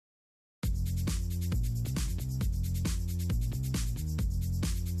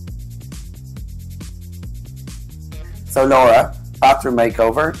So Laura, bathroom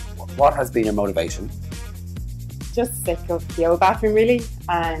makeover, what has been your motivation? Just sick of the old bathroom really,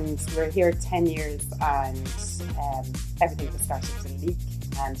 and we're here 10 years and everything just started to leak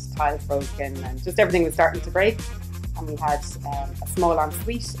and tiles broken and just everything was starting to break, and we had a small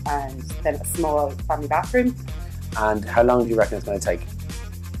ensuite and then a small family bathroom. And how long do you reckon it's going to take?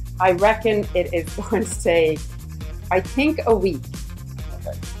 I reckon it is going to take, I think, a week.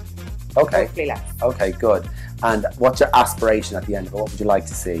 Okay. Hopefully less. Okay, good. And what's your aspiration at the end of it? What would you like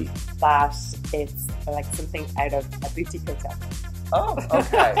to see? That it's like something out of a boutique hotel. Oh,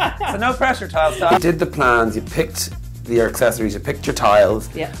 okay. So no pressure, TileStyle. You did the plans, you picked your accessories, you picked your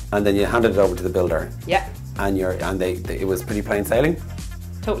tiles, Yeah. and then you handed it over to the builder. Yeah. And it was pretty plain sailing?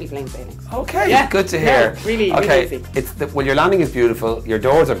 Totally plain sailing. Okay, Yeah. good to hear. Yeah, really, okay, really easy. Well, your landing is beautiful, your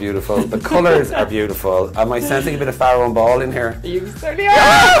doors are beautiful, the colours are beautiful. Am I sensing a bit of Pharaoh and Ball in here? You certainly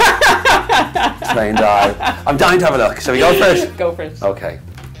are. Plain dive. I'm dying to have a look. Shall we go for it? Go for it. Okay.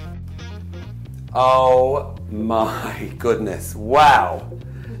 Oh my goodness. Wow.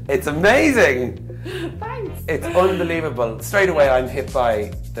 It's amazing. Thanks. It's unbelievable. Straight away I'm hit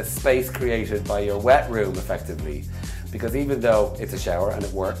by the space created by your wet room effectively. Because even though it's a shower and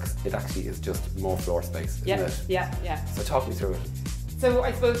it works, it actually is just more floor space, isn't it? Yeah. So talk me through it. So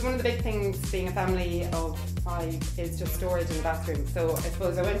I suppose one of the big things being a family of 5 is just storage in the bathroom. So I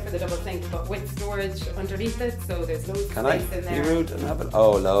suppose I went for the double sink, but with storage underneath it, so there's loads of space in there. Be rude and have it?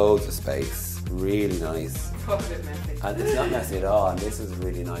 Oh, loads of space. Really nice. It's a bit messy. And it's not messy at all, and this is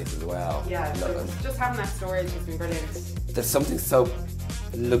really nice as well. Yeah, so just having that storage has been brilliant. There's something so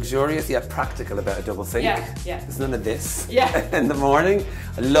luxurious yet practical about a double sink. Yeah. There's none of this Yeah. in the morning.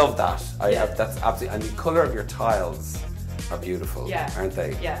 I love that. Yeah. That's absolutely, and the colour of your tiles are beautiful, aren't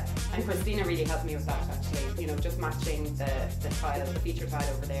they? Yeah, and Christina really helped me with that actually. You know, just matching the tile, the feature tile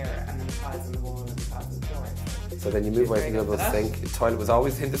over there, and then the tiles on the wall and the tiles on the floor. So then you move away from the double sink. The toilet was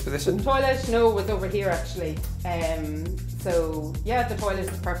always in this position? Toilet, no, was over here actually. So yeah, the toilet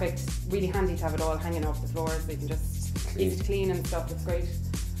is perfect. Really handy to have it all hanging off the floor, so you can just easy to clean and stuff. It's great.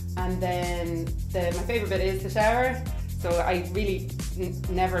 And then my favourite bit is the shower. So I really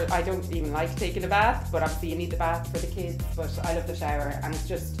I don't even like taking a bath, but obviously you need the bath for the kids, but I love the shower, and it's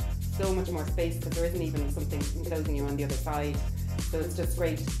just so much more space because there isn't even something enclosing you on the other side. So it's just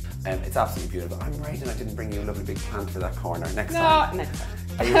great. It's absolutely beautiful. I'm right, and I didn't bring you a lovely big plant for that corner. Next No, time. next time.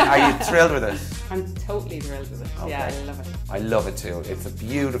 Are you thrilled with it? I'm totally thrilled with it. Okay. Yeah, I love it. I love it too. It's a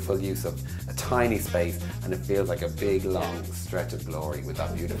beautiful use of a tiny space, and it feels like a big long stretch of glory with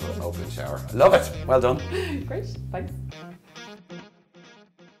that beautiful open shower. I love it. Well done. Great, thanks.